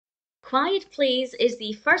Quiet Please is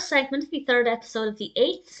the first segment of the third episode of the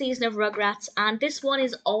 8th season of Rugrats, and this one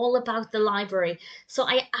is all about the library. So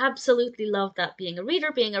I absolutely love that. Being a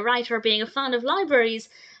reader, being a writer, being a fan of libraries,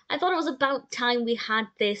 I thought it was about time we had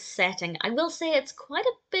this setting. I will say it's quite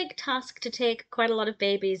a big task to take quite a lot of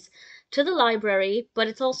babies to the library, but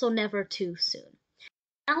it's also never too soon.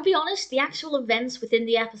 I'll be honest, the actual events within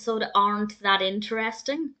the episode aren't that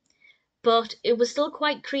interesting, but it was still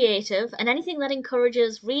quite creative, and anything that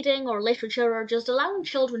encourages reading or literature or just allowing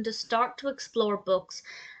children to start to explore books,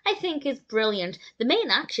 I think is brilliant. The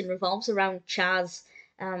main action revolves around Chaz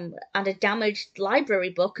and a damaged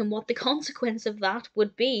library book and what the consequence of that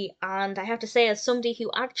would be. And I have to say, as somebody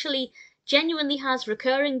who actually genuinely has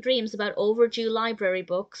recurring dreams about overdue library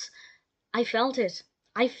books, I felt it.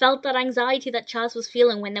 I felt that anxiety that Chaz was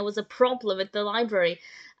feeling when there was a problem at the library.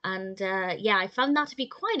 And yeah, I found that to be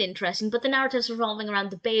quite interesting. But the narrative's revolving around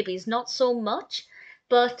the babies, not so much.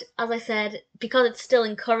 But as I said, because it's still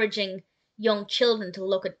encouraging young children to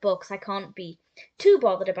look at books, I can't be too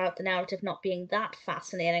bothered about the narrative not being that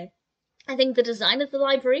fascinating. I think the design of the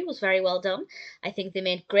library was very well done. I think they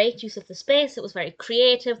made great use of the space. It was very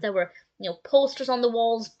creative. There were, posters on the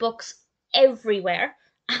walls, books everywhere,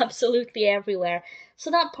 absolutely everywhere. So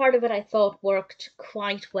that part of it I thought worked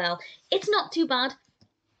quite well. It's not too bad.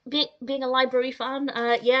 Being a library fan,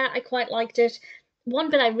 yeah, I quite liked it. One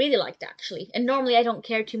bit I really liked actually, and normally I don't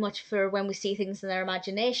care too much for when we see things in their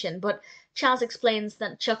imagination, but Chaz explains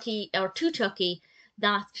that to Chuckie,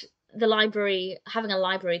 that the library, having a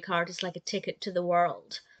library card is like a ticket to the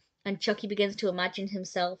world. And Chuckie begins to imagine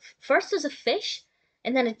himself first as a fish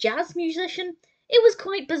and then a jazz musician. It was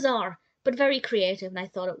quite bizarre, but very creative, and I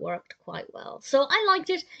thought it worked quite well. So I liked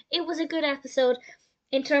it. It was a good episode.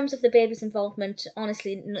 In terms of the baby's involvement,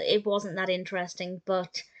 honestly, it wasn't that interesting,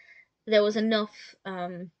 but there was enough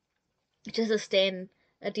to sustain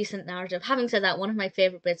a decent narrative. Having said that, one of my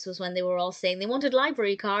favourite bits was when they were all saying they wanted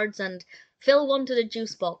library cards and Phil wanted a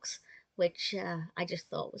juice box, which I just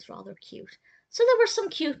thought was rather cute. So there were some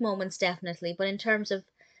cute moments, definitely, but in terms of,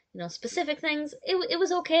 specific things, it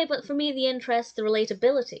was okay, but for me, the interest, the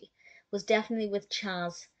relatability, was definitely with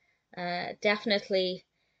Chaz. Definitely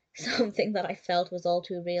something that I felt was all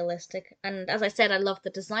too realistic. And as I said, I loved the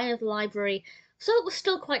design of the library, so it was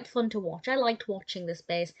still quite fun to watch. I liked watching this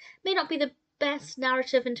space. May not be the best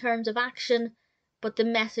narrative in terms of action, but the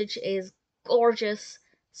message is gorgeous,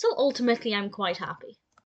 so ultimately I'm quite happy.